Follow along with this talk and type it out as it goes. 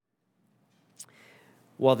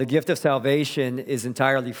While the gift of salvation is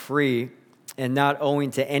entirely free and not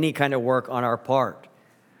owing to any kind of work on our part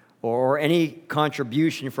or any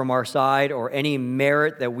contribution from our side or any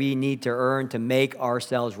merit that we need to earn to make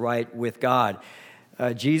ourselves right with God.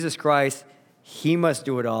 Jesus Christ, he must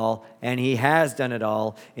do it all, and he has done it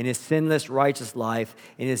all in his sinless, righteous life,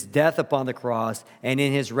 in his death upon the cross, and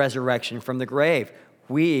in his resurrection from the grave.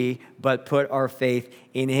 We but put our faith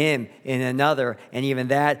in him, in another, and even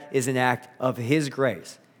that is an act of his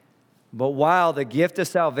grace. But while the gift of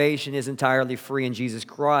salvation is entirely free in Jesus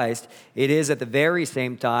Christ, it is at the very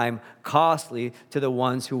same time costly to the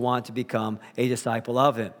ones who want to become a disciple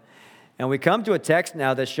of him. And we come to a text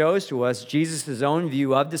now that shows to us Jesus' own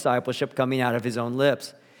view of discipleship coming out of his own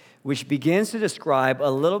lips, which begins to describe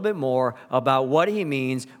a little bit more about what he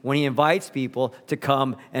means when he invites people to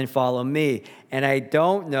come and follow me. And I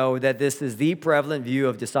don't know that this is the prevalent view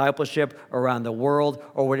of discipleship around the world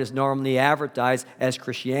or what is normally advertised as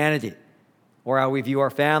Christianity, or how we view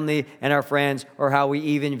our family and our friends, or how we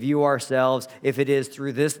even view ourselves if it is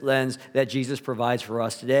through this lens that Jesus provides for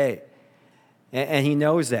us today. And he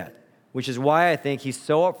knows that, which is why I think he's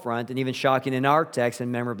so upfront and even shocking in our text,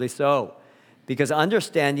 and memorably so. Because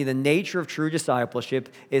understanding the nature of true discipleship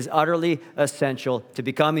is utterly essential to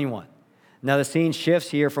becoming one. Now, the scene shifts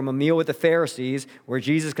here from a meal with the Pharisees, where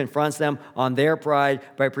Jesus confronts them on their pride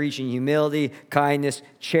by preaching humility, kindness,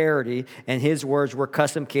 charity, and his words were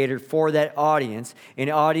custom catered for that audience, an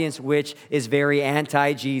audience which is very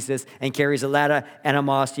anti-Jesus and carries a lot of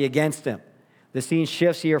animosity against him. The scene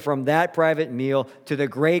shifts here from that private meal to the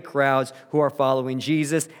great crowds who are following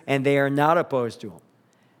Jesus, and they are not opposed to him.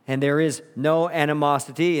 And there is no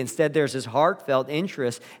animosity. Instead, there's this heartfelt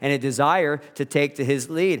interest and a desire to take to his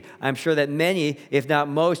lead. I'm sure that many, if not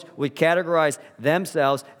most, would categorize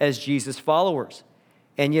themselves as Jesus' followers.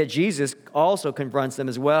 And yet Jesus also confronts them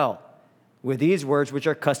as well with these words, which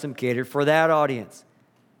are custom catered for that audience.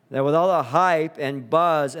 That with all the hype and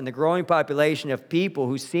buzz and the growing population of people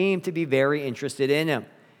who seem to be very interested in him,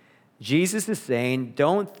 Jesus is saying,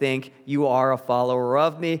 don't think you are a follower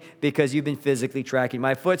of me because you've been physically tracking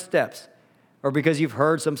my footsteps, or because you've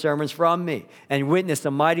heard some sermons from me and witnessed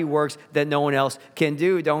some mighty works that no one else can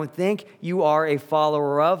do. Don't think you are a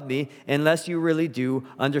follower of me unless you really do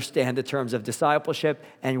understand the terms of discipleship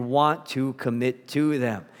and want to commit to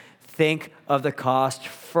them. Think of the cost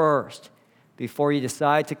first before you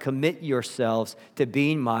decide to commit yourselves to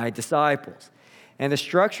being my disciples. And the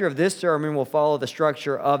structure of this sermon will follow the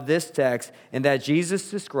structure of this text, in that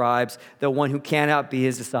Jesus describes the one who cannot be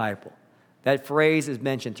his disciple. That phrase is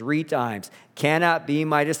mentioned 3 times. Cannot be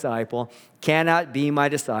my disciple, cannot be my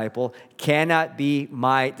disciple, cannot be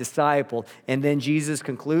my disciple. And then Jesus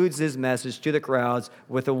concludes his message to the crowds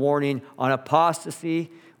with a warning on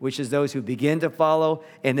apostasy, which is those who begin to follow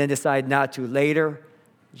and then decide not to later.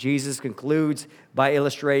 Jesus concludes by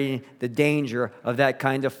illustrating the danger of that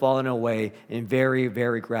kind of falling away in very,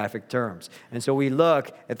 very graphic terms. And so we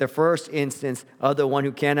look at the first instance of the one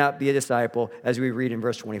who cannot be a disciple as we read in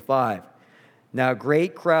verse 25. Now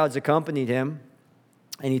great crowds accompanied him,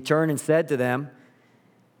 and he turned and said to them,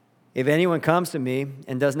 if anyone comes to me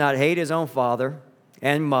and does not hate his own father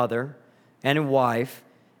and mother and wife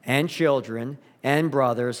and children and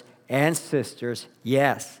brothers and sisters,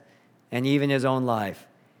 yes, and even his own life,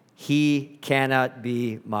 he cannot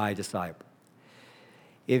be my disciple.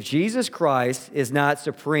 If Jesus Christ is not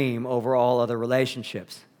supreme over all other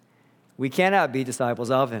relationships, we cannot be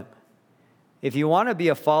disciples of him. If you want to be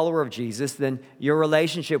a follower of Jesus, then your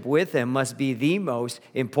relationship with him must be the most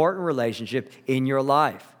important relationship in your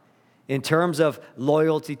life. In terms of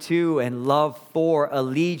loyalty to and love for,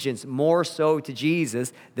 allegiance more so to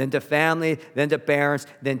Jesus than to family, than to parents,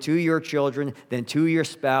 than to your children, than to your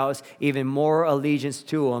spouse, even more allegiance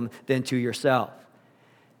to him than to yourself.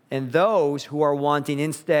 And those who are wanting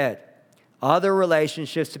instead other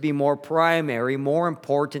relationships to be more primary, more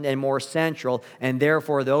important, and more central, and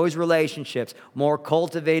therefore those relationships more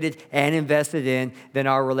cultivated and invested in than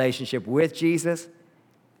our relationship with Jesus,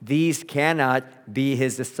 these cannot be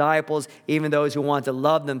his disciples, even those who want to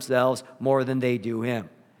love themselves more than they do him.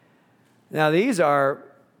 Now, these are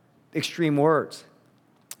extreme words,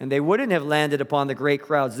 and they wouldn't have landed upon the great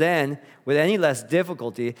crowds then with any less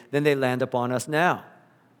difficulty than they land upon us now.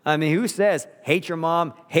 I mean, who says, hate your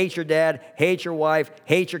mom, hate your dad, hate your wife,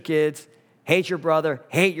 hate your kids, hate your brother,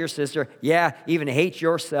 hate your sister, yeah, even hate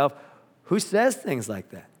yourself? Who says things like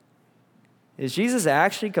that? Is Jesus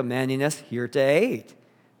actually commanding us here to hate,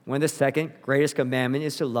 when the second greatest commandment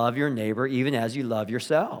is to love your neighbor even as you love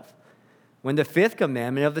yourself? When the 5th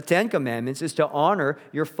commandment of the 10 commandments is to honor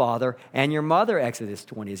your father and your mother, Exodus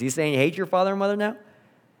 20. Is he saying hate your father and mother now?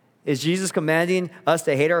 Is Jesus commanding us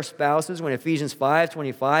to hate our spouses when Ephesians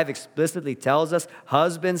 5:25 explicitly tells us,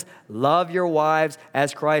 husbands, love your wives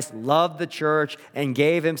as Christ loved the church and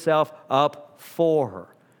gave himself up for her?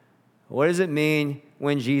 What does it mean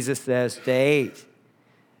when Jesus says to hate?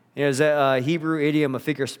 There's a Hebrew idiom, a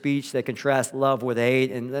figure of speech that contrasts love with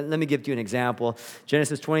hate. And let me give you an example.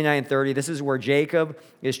 Genesis 29:30, this is where Jacob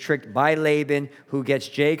is tricked by Laban, who gets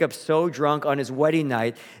Jacob so drunk on his wedding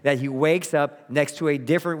night that he wakes up next to a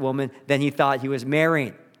different woman than he thought he was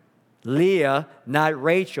marrying. Leah, not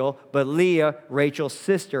Rachel, but Leah, Rachel's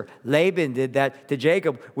sister. Laban did that to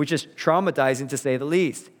Jacob, which is traumatizing to say the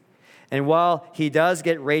least. And while he does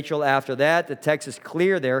get Rachel after that, the text is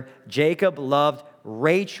clear there. Jacob loved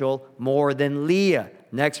Rachel more than Leah.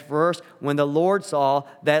 Next verse, when the Lord saw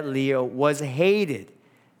that Leah was hated.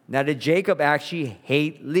 Now, did Jacob actually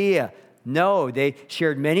hate Leah? No, they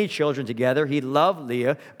shared many children together. He loved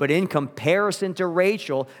Leah, but in comparison to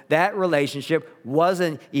Rachel, that relationship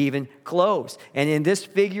wasn't even close. And in this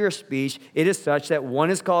figure of speech, it is such that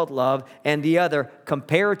one is called love and the other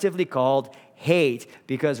comparatively called hate,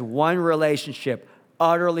 because one relationship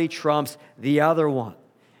utterly trumps the other one.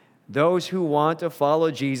 Those who want to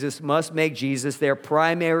follow Jesus must make Jesus their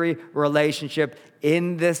primary relationship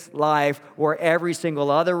in this life, where every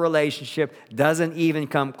single other relationship doesn't even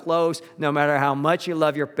come close, no matter how much you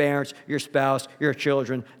love your parents, your spouse, your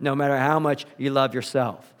children, no matter how much you love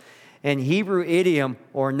yourself. And Hebrew idiom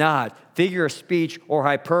or not, figure of speech or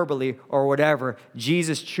hyperbole or whatever,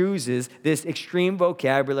 Jesus chooses this extreme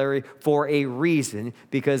vocabulary for a reason,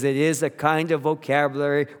 because it is a kind of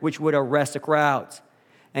vocabulary which would arrest the crowds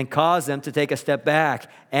and cause them to take a step back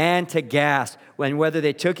and to gasp when, whether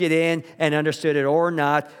they took it in and understood it or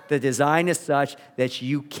not, the design is such that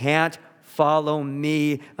you can't follow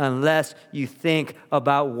me unless you think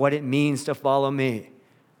about what it means to follow me.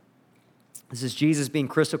 This is Jesus being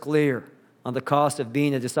crystal clear on the cost of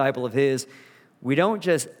being a disciple of his. We don't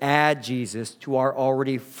just add Jesus to our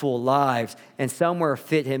already full lives and somewhere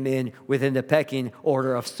fit him in within the pecking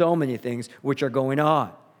order of so many things which are going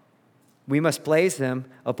on. We must place him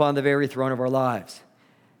upon the very throne of our lives.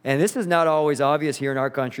 And this is not always obvious here in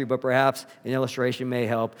our country, but perhaps an illustration may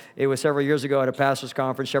help. It was several years ago at a pastor's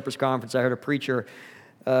conference, shepherd's conference, I heard a preacher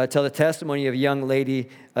tell the testimony of a young lady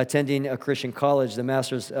attending a Christian college, the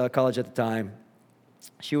master's college at the time.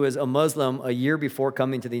 She was a Muslim a year before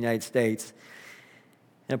coming to the United States.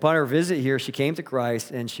 And upon her visit here, she came to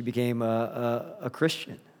Christ and she became a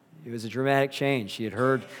Christian. It was a dramatic change. She had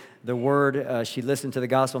heard the word, she listened to the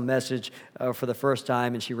gospel message for the first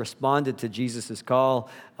time, and she responded to Jesus'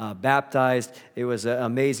 call, baptized. It was an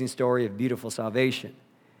amazing story of beautiful salvation.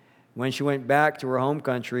 When she went back to her home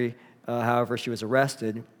country, however, she was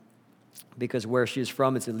arrested, because where she is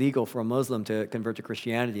from, it's illegal for a Muslim to convert to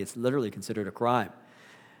Christianity. It's literally considered a crime.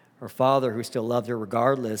 Her father, who still loved her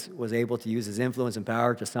regardless, was able to use his influence and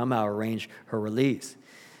power to somehow arrange her release.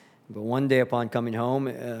 But one day upon coming home,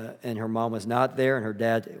 and her mom was not there, and her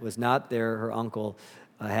dad was not there, her uncle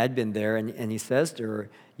had been there, and he says to her,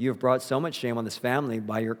 "You have brought so much shame on this family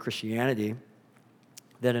by your Christianity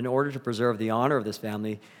that in order to preserve the honor of this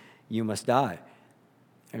family, you must die."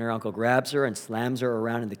 And her uncle grabs her and slams her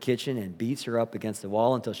around in the kitchen and beats her up against the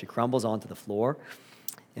wall until she crumbles onto the floor.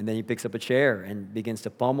 And then he picks up a chair and begins to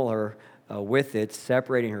pummel her with it,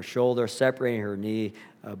 separating her shoulder, separating her knee,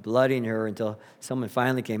 blooding her, until someone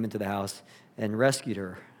finally came into the house and rescued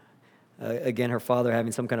her. Again, her father,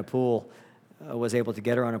 having some kind of pull, was able to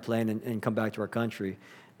get her on a plane and come back to our country.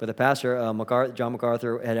 But the pastor, John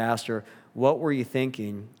MacArthur, had asked her, "What were you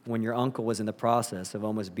thinking when your uncle was in the process of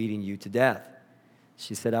almost beating you to death?"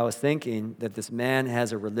 She said, "I was thinking that this man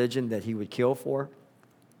has a religion that he would kill for,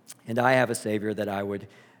 and I have a Savior that I would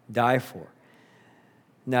die for."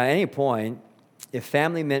 Now, at any point, if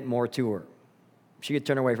family meant more to her, she could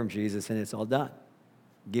turn away from Jesus and it's all done.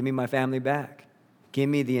 Give me my family back. Give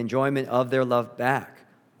me the enjoyment of their love back.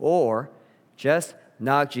 Or just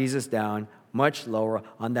knock Jesus down much lower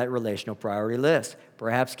on that relational priority list.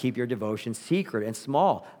 Perhaps keep your devotion secret and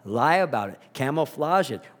small. Lie about it.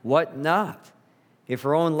 Camouflage it. What not? If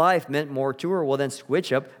her own life meant more to her, well, then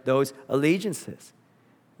switch up those allegiances.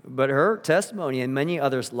 But her testimony, and many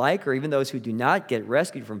others like her, even those who do not get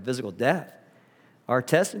rescued from physical death, are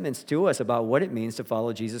testaments to us about what it means to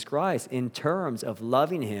follow Jesus Christ in terms of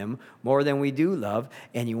loving him more than we do love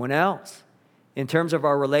anyone else, in terms of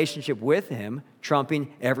our relationship with him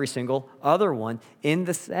trumping every single other one, in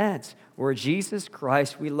the sense where Jesus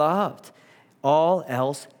Christ we loved, all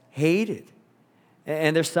else hated.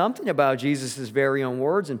 And there's something about Jesus' very own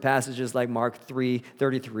words in passages like Mark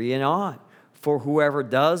 3:33 and on. For whoever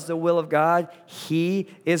does the will of God, he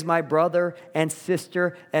is my brother and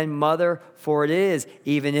sister and mother. For it is,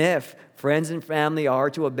 even if friends and family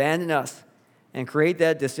are to abandon us and create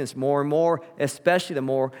that distance more and more, especially the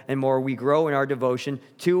more and more we grow in our devotion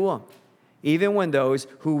to them. Even when those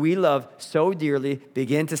who we love so dearly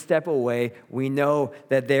begin to step away, we know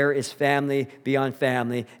that there is family beyond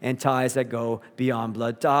family and ties that go beyond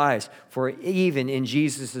blood ties. For even in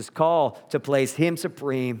Jesus' call to place him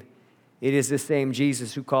supreme, it is the same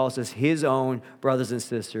Jesus who calls us his own brothers and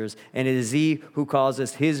sisters, and it is he who calls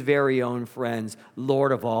us his very own friends,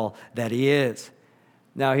 Lord of all that he is.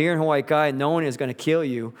 Now, here in Hawaii Kai, no one is going to kill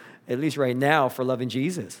you, at least right now, for loving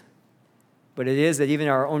Jesus. But it is that even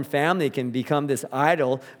our own family can become this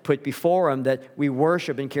idol put before him that we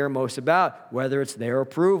worship and care most about, whether it's their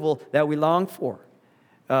approval that we long for.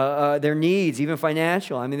 Their needs, even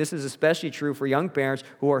financial. I mean, this is especially true for young parents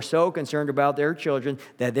who are so concerned about their children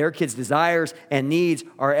that their kids' desires and needs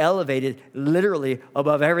are elevated literally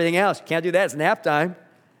above everything else. Can't do that. It's nap time.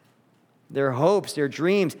 Their hopes, their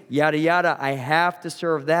dreams, yada, yada. I have to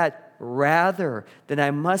serve that rather than I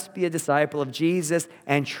must be a disciple of Jesus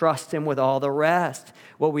and trust him with all the rest.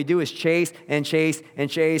 What we do is chase and chase and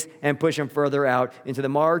chase and push him further out into the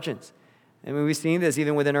margins. I mean, we've seen this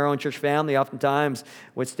even within our own church family. Oftentimes,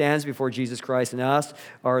 what stands before Jesus Christ and us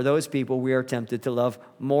are those people we are tempted to love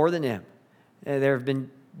more than him. And there have been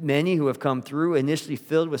many who have come through initially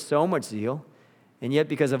filled with so much zeal, and yet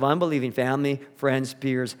because of unbelieving family, friends,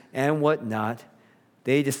 peers, and whatnot,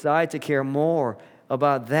 they decide to care more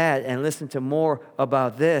about that and listen to more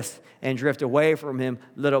about this and drift away from him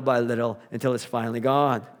little by little until it's finally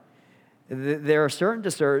gone. There are certain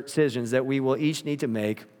decisions that we will each need to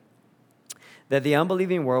make that the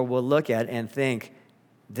unbelieving world will look at and think,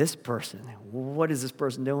 this person, what is this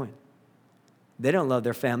person doing? They don't love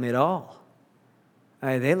their family at all.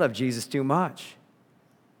 They love Jesus too much.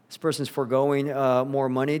 This person's foregoing more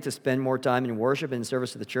money to spend more time in worship and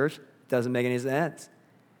service to the church. Doesn't make any sense.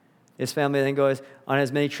 His family then goes on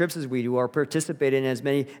as many trips as we do or participate in as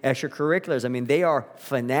many extracurriculars. I mean, they are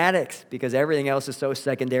fanatics because everything else is so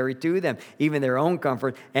secondary to them. Even their own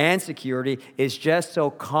comfort and security is just so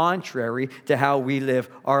contrary to how we live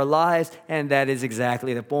our lives, and that is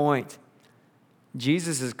exactly the point.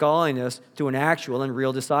 Jesus is calling us to an actual and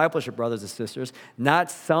real discipleship, brothers and sisters, not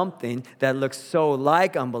something that looks so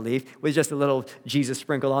like unbelief with just a little Jesus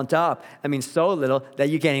sprinkled on top. I mean, so little that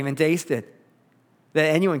you can't even taste it, that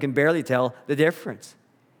anyone can barely tell the difference.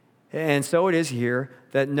 And so it is here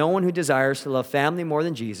that no one who desires to love family more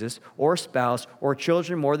than Jesus, or spouse, or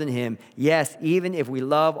children more than him, yes, even if we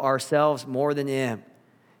love ourselves more than him,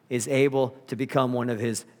 is able to become one of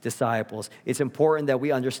his disciples. It's important that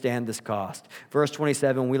we understand this cost. Verse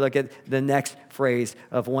 27, we look at the next phrase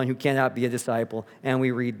of one who cannot be a disciple, and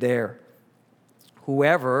we read there,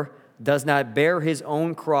 whoever does not bear his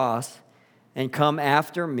own cross and come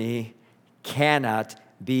after me cannot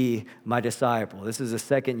be my disciple. This is the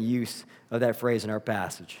second use of that phrase in our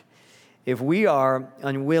passage. If we are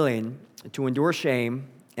unwilling to endure shame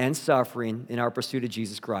and suffering in our pursuit of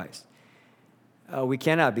Jesus Christ, we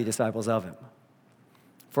cannot be disciples of him.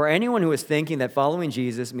 For anyone who is thinking that following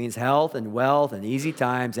Jesus means health and wealth and easy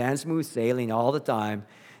times and smooth sailing all the time,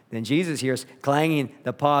 then Jesus here is clanging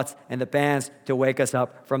the pots and the pans to wake us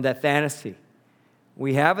up from that fantasy.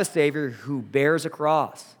 We have a Savior who bears a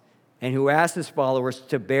cross and who asks his followers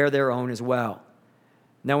to bear their own as well.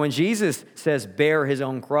 Now, when Jesus says bear his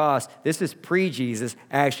own cross, this is pre-Jesus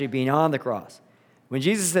actually being on the cross. When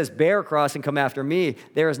Jesus says bear a cross and come after me,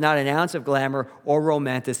 there is not an ounce of glamour or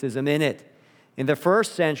romanticism in it. In the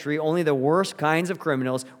first century, only the worst kinds of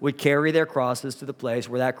criminals would carry their crosses to the place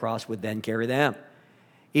where that cross would then carry them.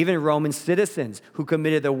 Even Roman citizens who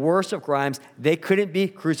committed the worst of crimes, they couldn't be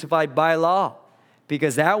crucified by law,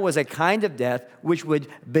 because that was a kind of death which would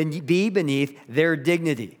be beneath their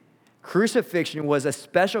dignity. Crucifixion was a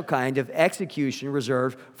special kind of execution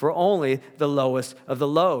reserved for only the lowest of the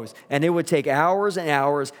lows. And it would take hours and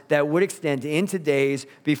hours that would extend into days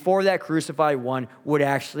before that crucified one would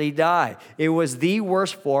actually die. It was the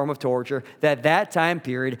worst form of torture that time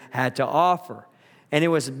period had to offer. And it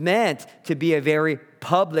was meant to be a very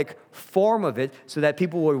public form of it so that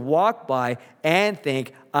people would walk by and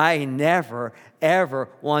think, I never, ever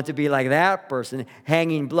want to be like that person,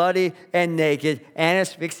 hanging bloody and naked and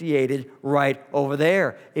asphyxiated right over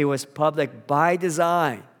there. It was public by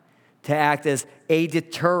design to act as a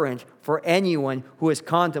deterrent for anyone who is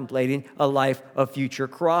contemplating a life of future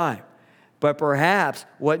crime. But perhaps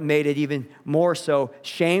what made it even more so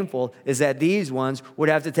shameful is that these ones would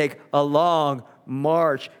have to take a long,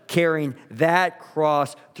 march carrying that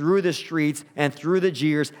cross through the streets and through the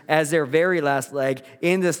jeers as their very last leg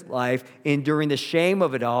in this life, enduring the shame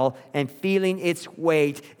of it all and feeling its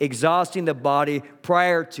weight, exhausting the body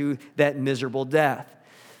prior to that miserable death.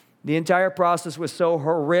 The entire process was so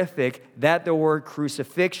horrific that the word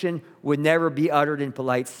crucifixion would never be uttered in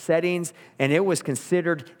polite settings, and it was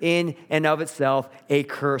considered in and of itself a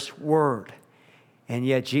curse word. And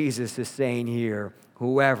yet Jesus is saying here,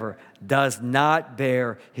 whoever does not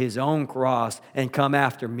bear his own cross and come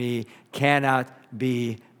after me cannot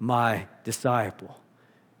be my disciple,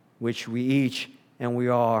 which we each and we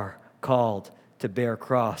are called to bear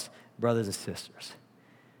cross, brothers and sisters.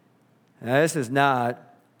 Now, this is not,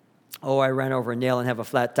 oh, I ran over a nail and have a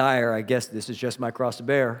flat tire, I guess this is just my cross to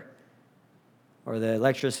bear. Or the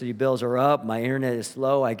electricity bills are up, my internet is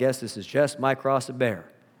slow, I guess this is just my cross to bear.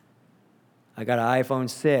 I got an iPhone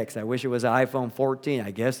 6, I wish it was an iPhone 14,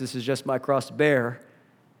 I guess this is just my cross to bear.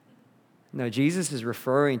 No, Jesus is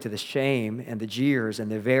referring to the shame and the jeers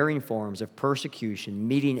and the varying forms of persecution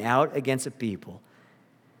meting out against a people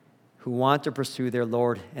who want to pursue their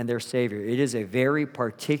Lord and their Savior. It is a very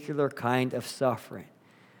particular kind of suffering.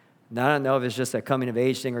 Now, I don't know if it's just a coming of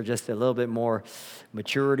age thing or just a little bit more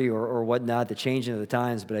maturity or whatnot, the changing of the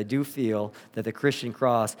times, but I do feel that the Christian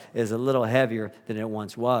cross is a little heavier than it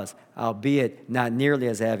once was, albeit not nearly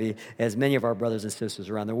as heavy as many of our brothers and sisters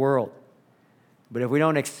around the world. But if we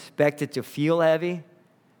don't expect it to feel heavy,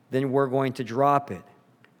 then we're going to drop it.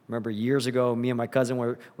 Remember years ago, me and my cousin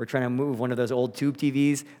were trying to move one of those old tube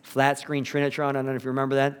TVs, flat screen Trinitron, I don't know if you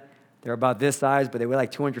remember that. They're about this size, but they weigh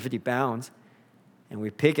like 250 pounds. And we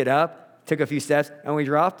pick it up, took a few steps, and we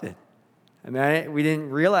dropped it. I mean, we didn't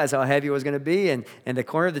realize how heavy it was going to be, and the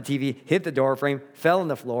corner of the TV hit the door frame, fell on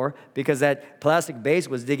the floor, because that plastic base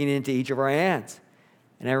was digging into each of our hands.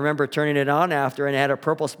 And I remember turning it on after, and it had a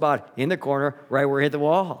purple spot in the corner right where it hit the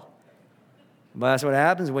wall. But that's what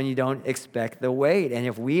happens when you don't expect the weight. And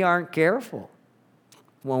if we aren't careful,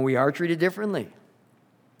 when we are treated differently,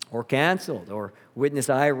 or canceled, or witness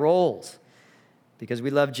eye rolls, because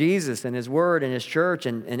we love Jesus and his word and his church,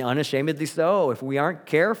 and unashamedly so. If we aren't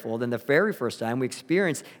careful, then the very first time we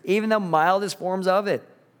experience even the mildest forms of it,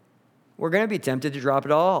 we're going to be tempted to drop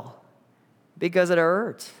it all because it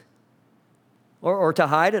hurts. Or to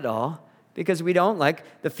hide it all because we don't like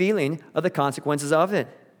the feeling of the consequences of it.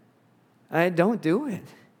 Don't do it.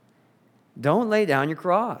 Don't lay down your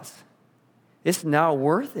cross. It's not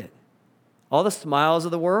worth it. All the smiles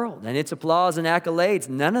of the world and its applause and accolades,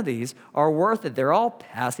 none of these are worth it. They're all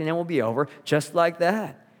passing and will be over just like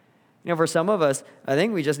that. You know, for some of us, I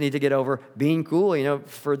think we just need to get over being cool. You know,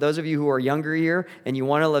 for those of you who are younger here and you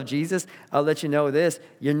want to love Jesus, I'll let you know this.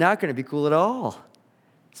 You're not going to be cool at all.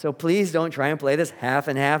 So please don't try and play this half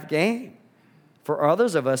and half game. For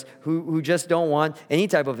others of us who just don't want any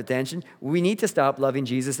type of attention, we need to stop loving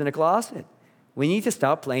Jesus in a closet. We need to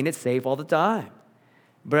stop playing it safe all the time.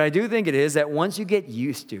 But I do think it is that once you get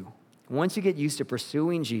used to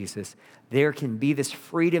pursuing Jesus, there can be this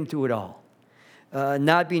freedom to it all.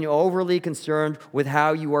 Not being overly concerned with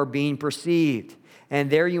how you are being perceived. And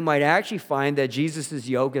there you might actually find that Jesus'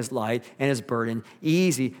 yoke is light and his burden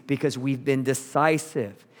easy because we've been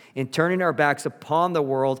decisive in turning our backs upon the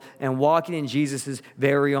world and walking in Jesus'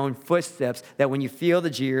 very own footsteps, that when you feel the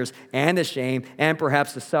jeers and the shame and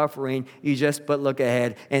perhaps the suffering, you just but look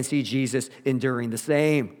ahead and see Jesus enduring the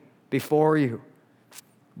same before you.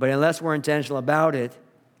 But unless we're intentional about it,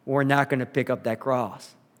 we're not going to pick up that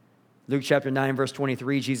cross. Luke chapter 9, verse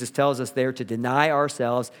 23, Jesus tells us there to deny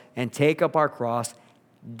ourselves and take up our cross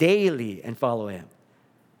daily and follow him.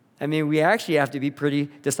 I mean, we actually have to be pretty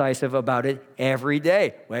decisive about it every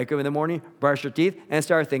day. Wake up in the morning, brush your teeth, and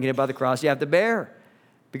start thinking about the cross you have to bear.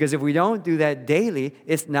 Because if we don't do that daily,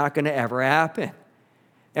 it's not going to ever happen.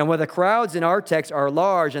 And when the crowds in our text are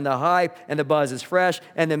large and the hype and the buzz is fresh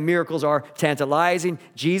and the miracles are tantalizing,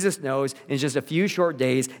 Jesus knows in just a few short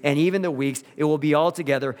days and even the weeks, it will be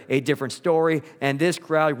altogether a different story, and this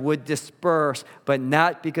crowd would disperse, but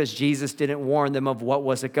not because Jesus didn't warn them of what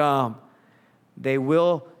was to come. They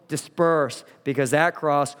will disperse because that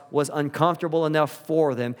cross was uncomfortable enough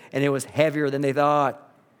for them and it was heavier than they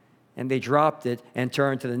thought. And they dropped it and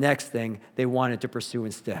turned to the next thing they wanted to pursue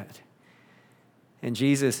instead. And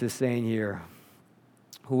Jesus is saying here,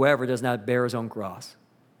 whoever does not bear his own cross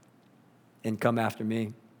and come after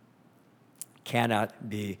me cannot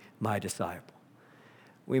be my disciple.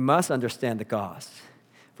 We must understand the cost.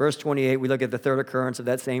 Verse 28, we look at the third occurrence of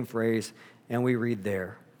that same phrase and we read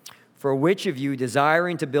there, for which of you,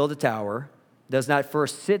 desiring to build a tower, does not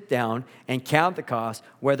first sit down and count the cost,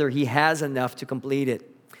 whether he has enough to complete it?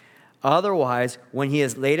 Otherwise, when he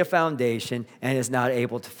has laid a foundation and is not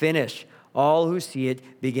able to finish, all who see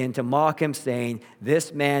it begin to mock him, saying,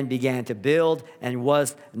 this man began to build and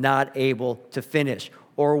was not able to finish.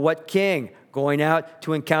 Or what king, going out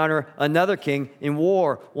to encounter another king in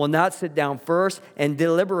war, will not sit down first and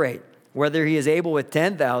deliberate whether he is able with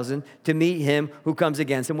 10,000 to meet him who comes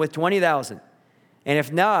against him with 20,000? And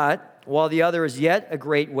if not, while the other is yet a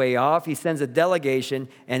great way off, he sends a delegation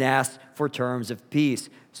and asks for terms of peace.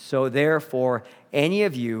 So therefore, any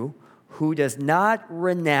of you who does not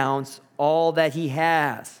renounce all that he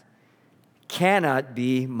has cannot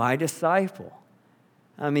be my disciple.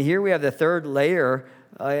 I mean, here we have the third layer,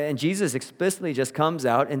 and Jesus explicitly just comes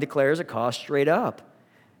out and declares a cost straight up.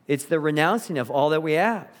 It's the renouncing of all that we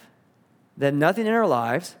have. That nothing in our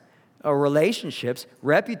lives, our relationships,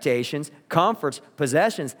 reputations, comforts,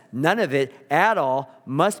 possessions, none of it at all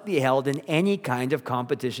must be held in any kind of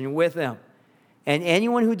competition with him. And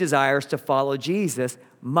anyone who desires to follow Jesus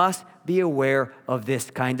must be aware of this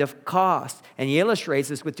kind of cost. And he illustrates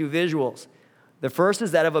this with two visuals. The first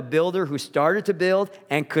is that of a builder who started to build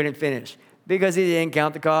and couldn't finish because he didn't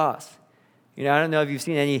count the cost. You know, I don't know if you've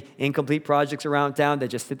seen any incomplete projects around town that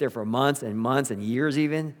just sit there for months and months and years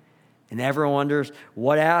even. And everyone wonders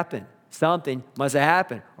what happened. Something must have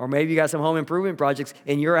happened. Or maybe you got some home improvement projects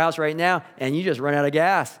in your house right now and you just run out of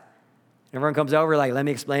gas. Everyone comes over like, let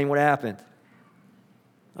me explain what happened.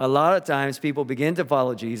 A lot of times people begin to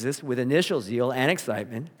follow Jesus with initial zeal and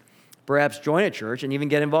excitement, perhaps join a church and even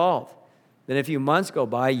get involved. Then a few months go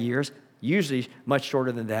by, years, usually much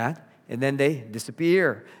shorter than that, and then they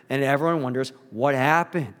disappear. And everyone wonders what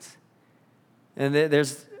happened. And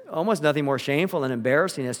there's almost nothing more shameful and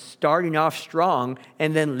embarrassing as starting off strong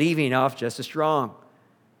and then leaving off just as strong.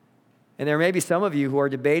 And there may be some of you who are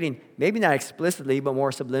debating, maybe not explicitly, but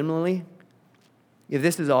more subliminally, if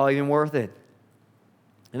this is all even worth it.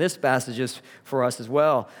 And this passage is for us as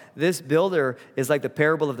well. This builder is like the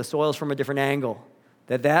parable of the soils from a different angle.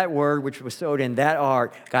 That word which was sowed in that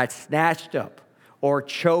art got snatched up or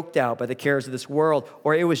choked out by the cares of this world,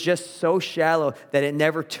 or it was just so shallow that it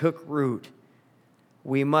never took root.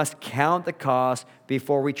 We must count the cost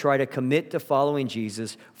before we try to commit to following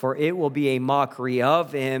Jesus, for it will be a mockery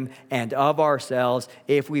of him and of ourselves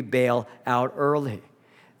if we bail out early.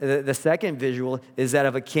 The second visual is that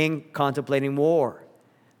of a king contemplating war,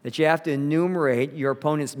 that you have to enumerate your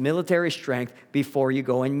opponent's military strength before you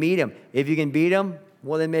go and meet him. If you can beat him,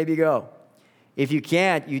 well, then maybe go. If you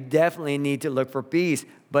can't, you definitely need to look for peace.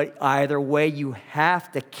 But either way, you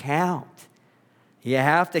have to count. You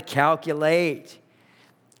have to calculate.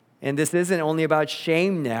 And this isn't only about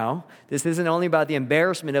shame now. This isn't only about the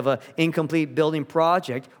embarrassment of an incomplete building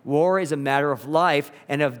project. War is a matter of life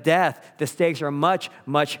and of death. The stakes are much,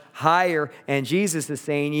 much higher. And Jesus is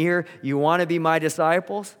saying here, you want to be my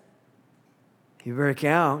disciples? You better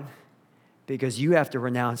count, because you have to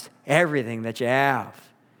renounce everything that you have.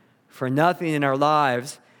 For nothing in our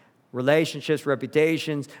lives, relationships,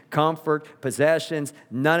 reputations, comfort, possessions,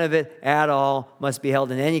 none of it at all must be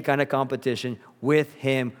held in any kind of competition with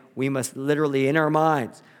him. We must literally, in our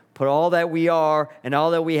minds, put all that we are and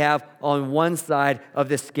all that we have on one side of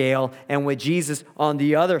the scale, and with Jesus on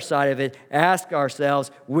the other side of it, ask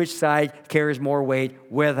ourselves which side carries more weight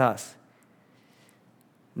with us.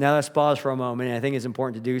 Now let's pause for a moment, and I think it's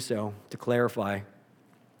important to do so to clarify.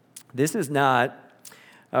 This is not,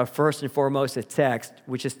 first and foremost, a text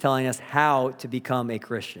which is telling us how to become a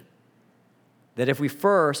Christian. That if we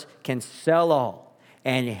first can sell all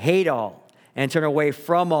and hate all and turn away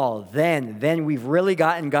from all, then we've really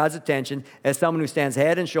gotten God's attention as someone who stands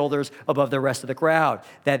head and shoulders above the rest of the crowd.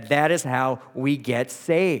 That is how we get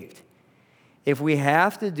saved. If we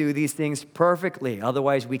have to do these things perfectly,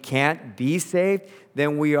 otherwise we can't be saved,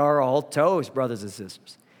 then we are all toast, brothers and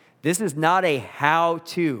sisters. This is not a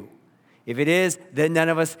how-to. If it is, then none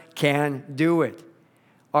of us can do it.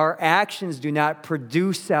 Our actions do not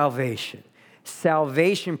produce salvation.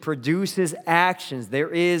 Salvation produces actions. There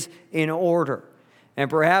is an order. And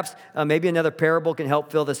perhaps maybe another parable can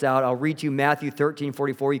help fill this out. I'll read to you Matthew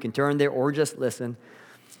 13:44. You can turn there or just listen.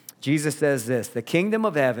 Jesus says this, "The kingdom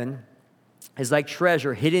of heaven is like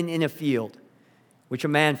treasure hidden in a field, which a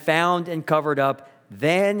man found and covered up.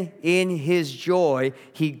 Then in his joy,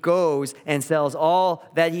 he goes and sells all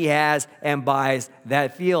that he has and buys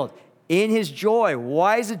that field." In his joy.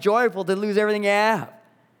 Why is it joyful to lose everything you have?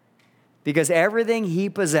 Because everything he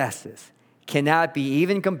possesses cannot be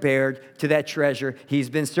even compared to that treasure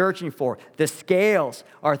he's been searching for. The scales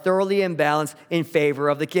are thoroughly imbalanced in favor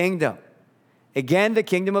of the kingdom. Again, the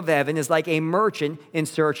kingdom of heaven is like a merchant in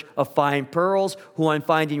search of fine pearls, who on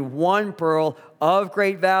finding one pearl of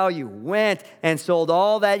great value went and sold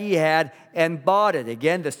all that he had and bought it.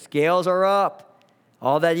 Again, the scales are up.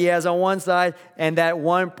 All that he has on one side and that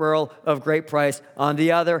one pearl of great price on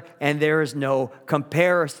the other, and there is no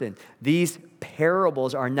comparison. These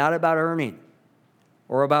parables are not about earning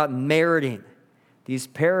or about meriting. These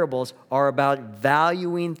parables are about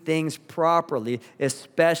valuing things properly,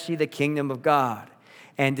 especially the kingdom of God.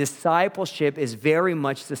 And discipleship is very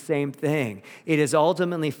much the same thing. It is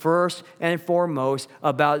ultimately first and foremost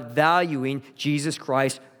about valuing Jesus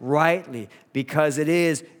Christ rightly, because it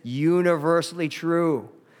is universally true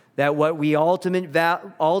that what we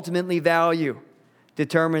ultimately value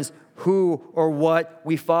determines who or what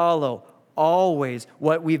we follow. Always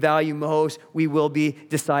what we value most, we will be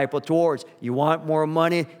discipled towards. You want more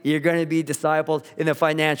money, you're going to be discipled in the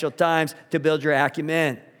financial times to build your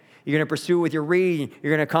acumen. You're going to pursue with your reading.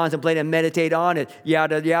 You're going to contemplate and meditate on it,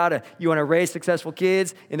 yada, yada. You want to raise successful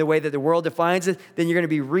kids in the way that the world defines it, then you're going to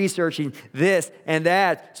be researching this and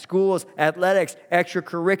that, schools, athletics,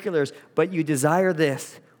 extracurriculars. But you desire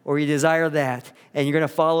this or you desire that, and you're going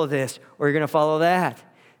to follow this or you're going to follow that.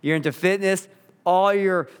 You're into fitness, all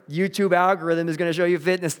your YouTube algorithm is going to show you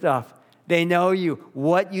fitness stuff. They know you.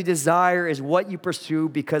 What you desire is what you pursue,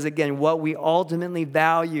 because, again, what we ultimately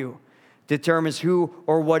value determines who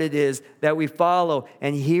or what it is that we follow.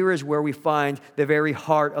 And here is where we find the very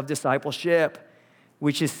heart of discipleship,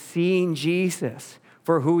 which is seeing Jesus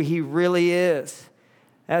for who he really is,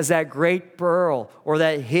 as that great pearl or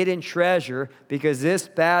that hidden treasure, because this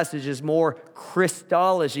passage is more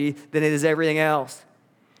Christology than it is everything else.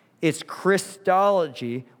 It's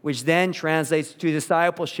Christology, which then translates to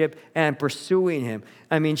discipleship and pursuing him.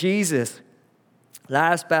 I mean, Jesus,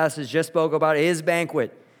 last passage just spoke about his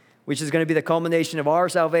banquet, which is going to be the culmination of our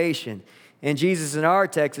salvation. And Jesus in our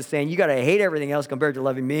text is saying, you got to hate everything else compared to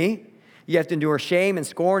loving me. You have to endure shame and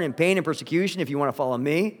scorn and pain and persecution if you want to follow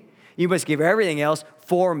me. You must give everything else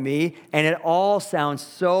for me. And it all sounds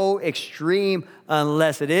so extreme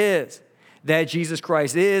unless it is that Jesus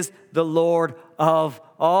Christ is the Lord of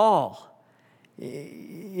all.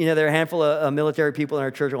 You know, there are a handful of military people in our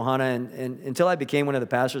church, Ohana, and until I became one of the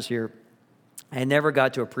pastors here, I never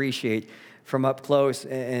got to appreciate from up close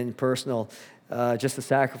and personal just the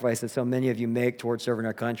sacrifice that so many of you make towards serving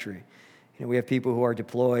our country. You know, we have people who are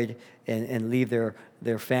deployed and leave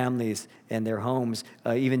their families and their homes,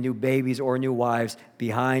 even new babies or new wives,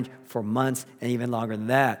 behind for months and even longer than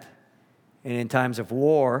that. And in times of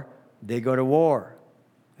war, they go to war.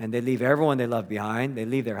 And they leave everyone they love behind. They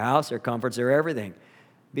leave their house, their comforts, their everything,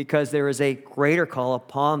 because there is a greater call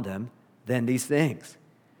upon them than these things.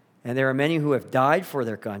 And there are many who have died for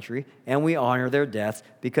their country, and we honor their deaths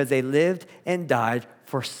because they lived and died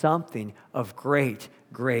for something of great,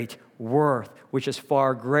 great worth, which is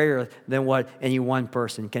far greater than what any one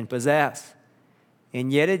person can possess.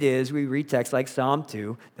 And yet it is, we read texts like Psalm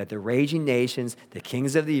 2, that the raging nations, the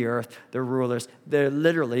kings of the earth, the rulers, they're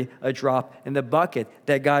literally a drop in the bucket,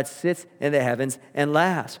 that God sits in the heavens and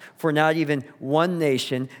laughs. For not even one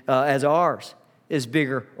nation as ours is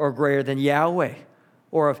bigger or greater than Yahweh,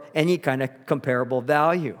 or of any kind of comparable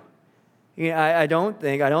value. You know, I don't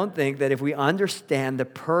think that if we understand the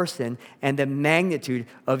person and the magnitude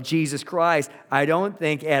of Jesus Christ, I don't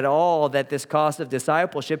think at all that this cost of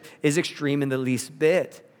discipleship is extreme in the least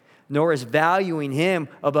bit, nor is valuing him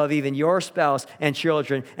above even your spouse and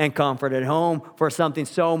children and comfort at home for something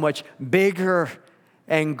so much bigger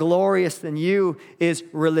and glorious than you is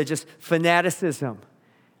religious fanaticism.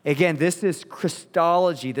 Again, this is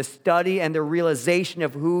Christology, the study and the realization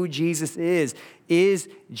of who Jesus is. Is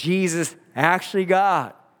Jesus actually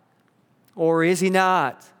God? Or is he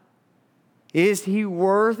not? Is he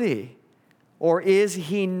worthy? Or is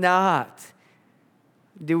he not?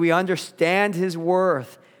 Do we understand his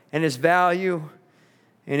worth and his value?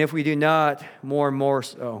 And if we do not, more and more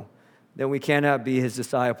so, then we cannot be his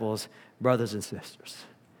disciples, brothers and sisters.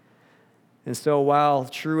 And so while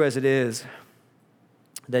true as it is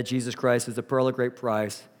that Jesus Christ is the pearl of great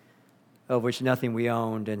price, of which nothing we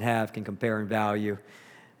owned and have can compare in value,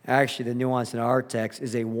 actually the nuance in our text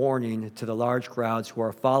is a warning to the large crowds who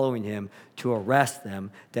are following him to arrest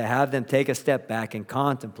them, to have them take a step back and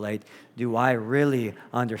contemplate, do I really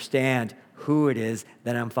understand who it is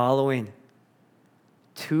that I'm following?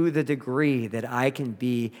 To the degree that I can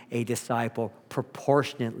be a disciple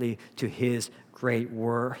proportionately to his great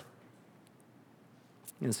worth.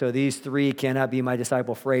 And so these three cannot be my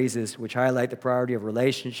disciple phrases, which highlight the priority of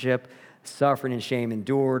relationship, suffering and shame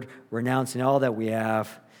endured, renouncing all that we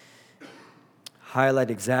have,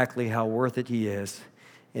 highlight exactly how worth it he is,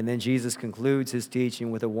 And then Jesus concludes his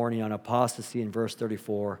teaching with a warning on apostasy in verse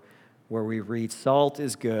 34, where we read, "Salt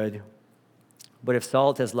is good, but if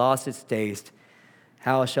salt has lost its taste,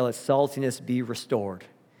 how shall its saltiness be restored?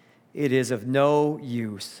 It is of no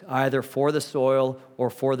use, either for the soil or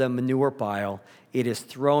for the manure pile. It is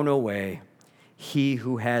thrown away. He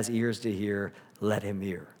who has ears to hear, let him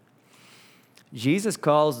hear." Jesus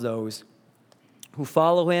calls those who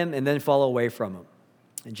follow him and then fall away from him.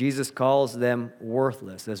 And Jesus calls them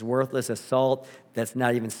worthless as salt that's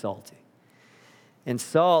not even salty. And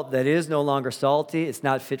salt that is no longer salty, it's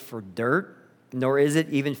not fit for dirt, nor is it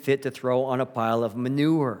even fit to throw on a pile of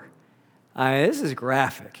manure. This is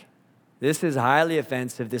graphic. This is highly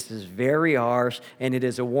offensive. This is very harsh, and it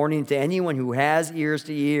is a warning to anyone who has ears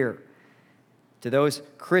to hear. To those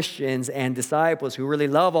Christians and disciples who really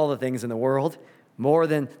love all the things in the world more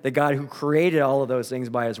than the God who created all of those things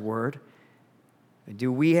by his word,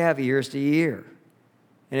 do we have ears to hear?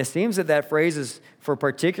 And it seems that phrase is for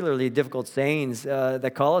particularly difficult sayings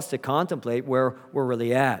that call us to contemplate where we're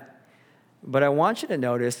really at. But I want you to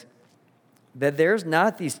notice that there's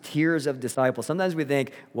not these tiers of disciples. Sometimes we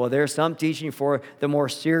think, well, there's some teaching for the more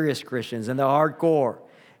serious Christians and the hardcore.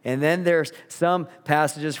 And then there's some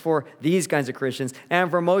passages for these kinds of Christians. And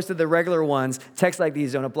for most of the regular ones, texts like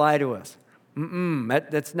these don't apply to us.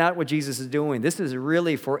 That's not what Jesus is doing. This is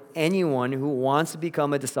really for anyone who wants to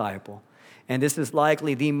become a disciple. And this is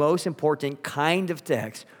likely the most important kind of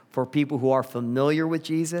text for people who are familiar with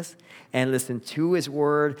Jesus and listen to his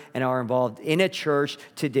word and are involved in a church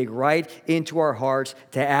to dig right into our hearts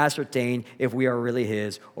to ascertain if we are really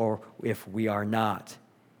his or if we are not.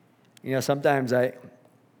 You know, sometimes I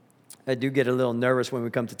do get a little nervous when we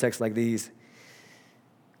come to texts like these,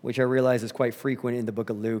 which I realize is quite frequent in the book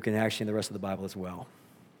of Luke and actually in the rest of the Bible as well.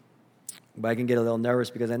 But I can get a little nervous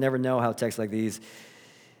because I never know how texts like these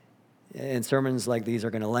and sermons like these are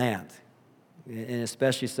going to land. And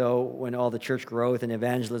especially so when all the church growth and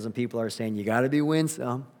evangelism people are saying, you got to be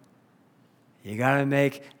winsome. You got to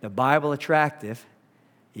make the Bible attractive.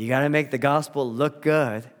 You got to make the gospel look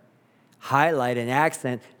good. Highlight and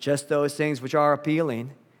accent just those things which are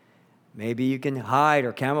appealing. Maybe you can hide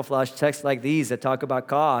or camouflage texts like these that talk about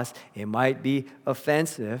cost. It might be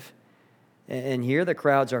offensive. And here the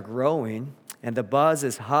crowds are growing and the buzz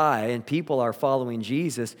is high and people are following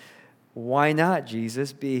Jesus. Why not,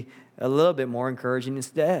 Jesus, be a little bit more encouraging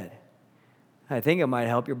instead? I think it might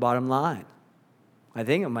help your bottom line. I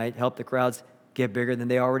think it might help the crowds get bigger than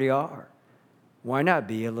they already are. Why not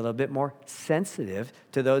be a little bit more sensitive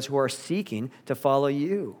to those who are seeking to follow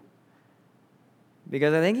you?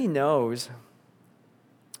 Because I think he knows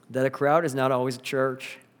that a crowd is not always a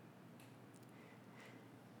church.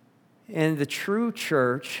 And the true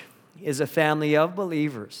church is a family of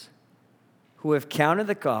believers who have counted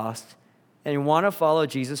the cost and want to follow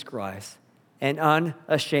Jesus Christ, and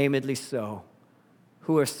unashamedly so,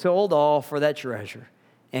 who have sold all for that treasure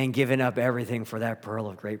and given up everything for that pearl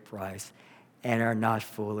of great price, and are not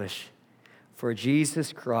foolish. For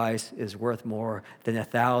Jesus Christ is worth more than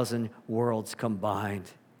 1,000 worlds combined,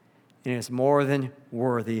 and is more than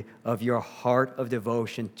worthy of your heart of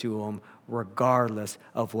devotion to him, regardless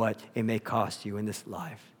of what it may cost you in this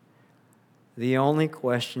life. The only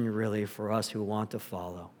question really for us who want to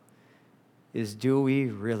follow is, do we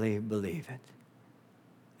really believe it?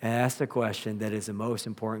 And that's the question that is the most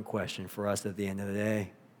important question for us at the end of the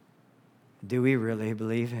day. Do we really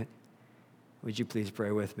believe it? Would you please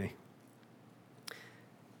pray with me?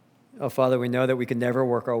 Oh, Father, we know that we can never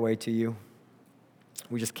work our way to you.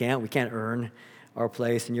 We just can't. We can't earn our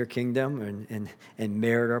place in your kingdom and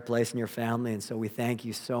merit our place in your family. And so we thank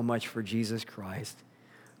you so much for Jesus Christ,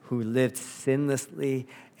 who lived sinlessly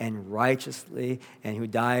and righteously, and who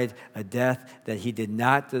died a death that he did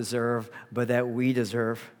not deserve, but that we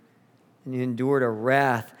deserve. And he endured a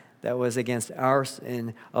wrath that was against our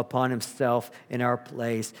sin upon himself in our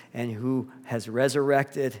place, and who has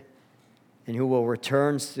resurrected and who will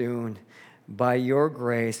return soon. By your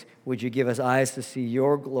grace, would you give us eyes to see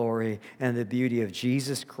your glory and the beauty of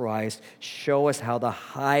Jesus Christ? Show us how the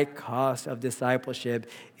high cost of discipleship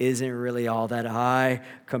isn't really all that high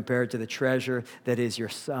compared to the treasure that is your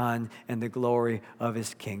Son and the glory of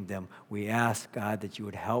his kingdom. We ask, God, that you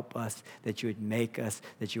would help us, that you would make us,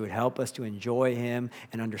 that you would help us to enjoy him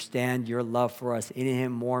and understand your love for us in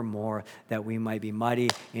him more and more, that we might be mighty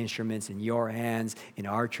instruments in your hands, in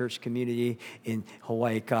our church community, in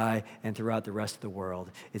Hawaii Kai, and throughout the rest of the world.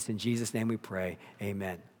 It's in Jesus' name we pray.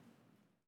 Amen.